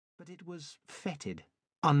but it was fetid,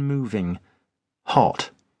 unmoving,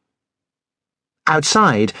 hot.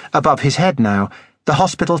 Outside, above his head now, the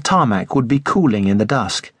hospital tarmac would be cooling in the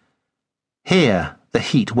dusk. Here, the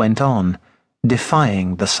heat went on,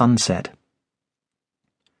 defying the sunset.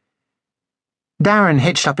 Darren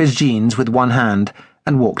hitched up his jeans with one hand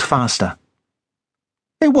and walked faster.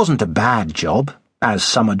 It wasn't a bad job, as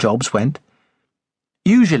summer jobs went.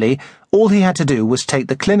 Usually, all he had to do was take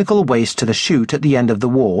the clinical waste to the chute at the end of the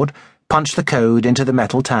ward, punch the code into the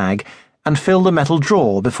metal tag, and fill the metal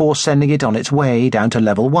drawer before sending it on its way down to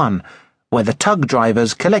level 1, where the tug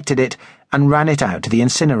drivers collected it and ran it out to the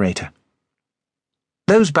incinerator.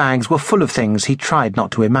 Those bags were full of things he tried not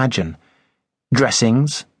to imagine.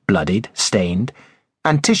 Dressings, bloodied, stained,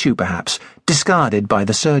 and tissue perhaps, discarded by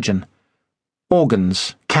the surgeon.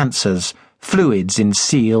 Organs, cancers, fluids in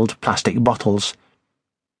sealed plastic bottles.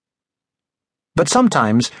 But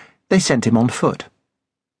sometimes they sent him on foot.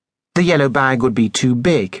 The yellow bag would be too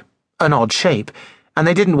big, an odd shape, and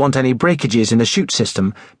they didn't want any breakages in the chute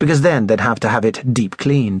system because then they'd have to have it deep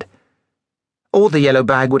cleaned. Or the yellow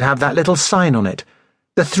bag would have that little sign on it,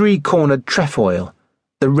 the 3-cornered trefoil,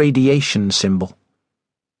 the radiation symbol.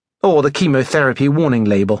 Or the chemotherapy warning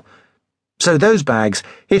label. So those bags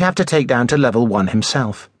he'd have to take down to level 1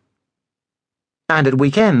 himself. And at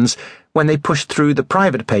weekends, when they pushed through the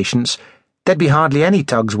private patients, there'd be hardly any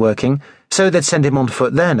tugs working, so they'd send him on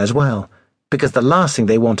foot then as well, because the last thing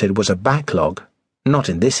they wanted was a backlog, not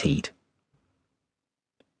in this heat.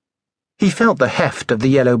 He felt the heft of the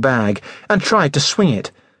yellow bag and tried to swing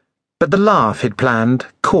it, but the laugh he'd planned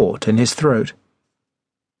caught in his throat.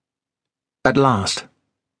 At last,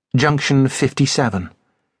 Junction 57.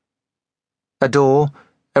 A door,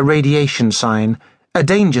 a radiation sign, a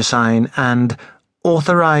danger sign, and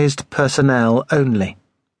authorized personnel only.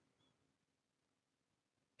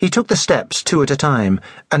 He took the steps 2 at a time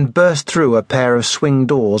and burst through a pair of swing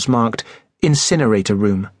doors marked Incinerator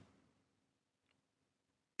Room.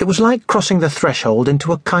 It was like crossing the threshold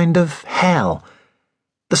into a kind of hell.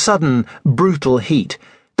 The sudden, brutal heat,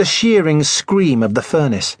 the shearing scream of the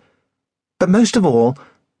furnace. But most of all,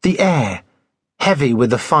 the air, heavy with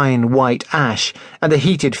the fine white ash and the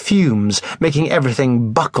heated fumes making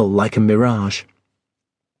everything buckle like a mirage.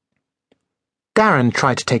 Darren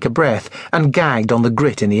tried to take a breath and gagged on the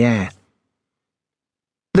grit in the air.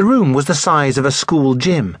 The room was the size of a school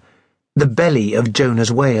gym, the belly of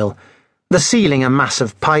Jonah's whale, the ceiling a mass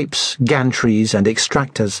of pipes, gantries, and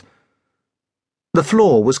extractors. The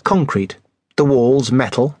floor was concrete, the walls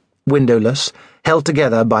metal, windowless, held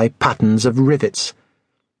together by patterns of rivets.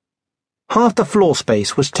 Half the floor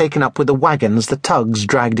space was taken up with the wagons the tugs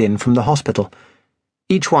dragged in from the hospital,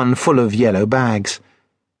 each one full of yellow bags.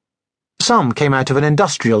 Some came out of an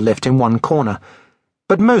industrial lift in one corner,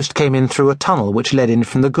 but most came in through a tunnel which led in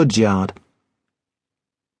from the goods yard.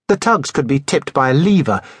 The tugs could be tipped by a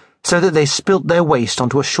lever so that they spilt their waste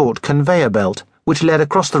onto a short conveyor belt which led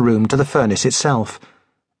across the room to the furnace itself.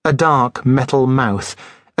 A dark metal mouth,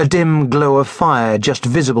 a dim glow of fire just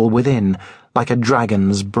visible within, like a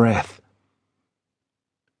dragon's breath.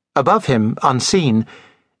 Above him, unseen,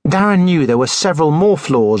 Darren knew there were several more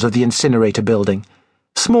floors of the incinerator building,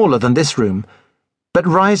 smaller than this room, but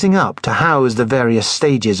rising up to house the various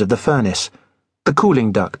stages of the furnace, the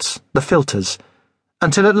cooling ducts, the filters,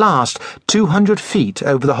 until at last, 200 feet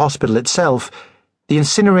over the hospital itself, the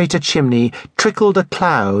incinerator chimney trickled a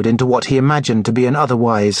cloud into what he imagined to be an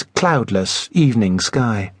otherwise cloudless evening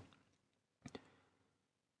sky.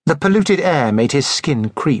 The polluted air made his skin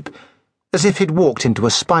creep, as if he'd walked into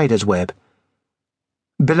a spider's web.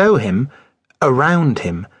 Below him, around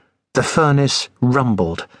him, the furnace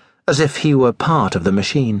rumbled, as if he were part of the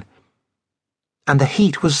machine. And the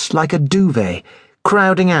heat was like a duvet,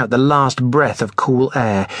 crowding out the last breath of cool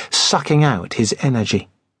air, sucking out his energy.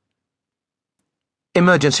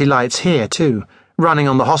 Emergency lights here, too, running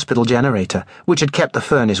on the hospital generator, which had kept the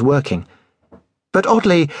furnace working. But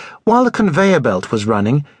oddly, while the conveyor belt was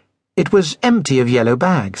running, it was empty of yellow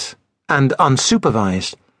bags, and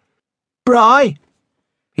unsupervised. "Bry!"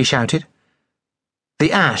 he shouted.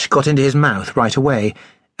 The ash got into his mouth right away,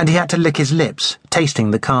 and he had to lick his lips, tasting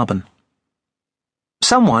the carbon.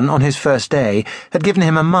 Someone, on his first day, had given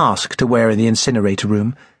him a mask to wear in the incinerator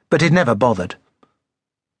room, but he'd never bothered.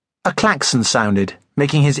 A klaxon sounded,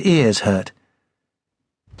 making his ears hurt.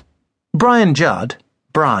 Brian Judd,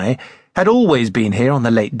 Bry, had always been here on the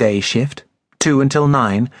late day shift, 2 until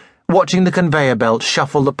 9, watching the conveyor belt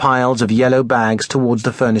shuffle the piles of yellow bags towards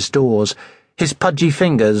the furnace doors, his pudgy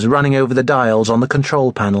fingers running over the dials on the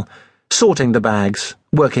control panel, sorting the bags,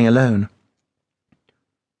 working alone.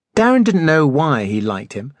 Darren didn't know why he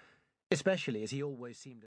liked him, especially as he always seemed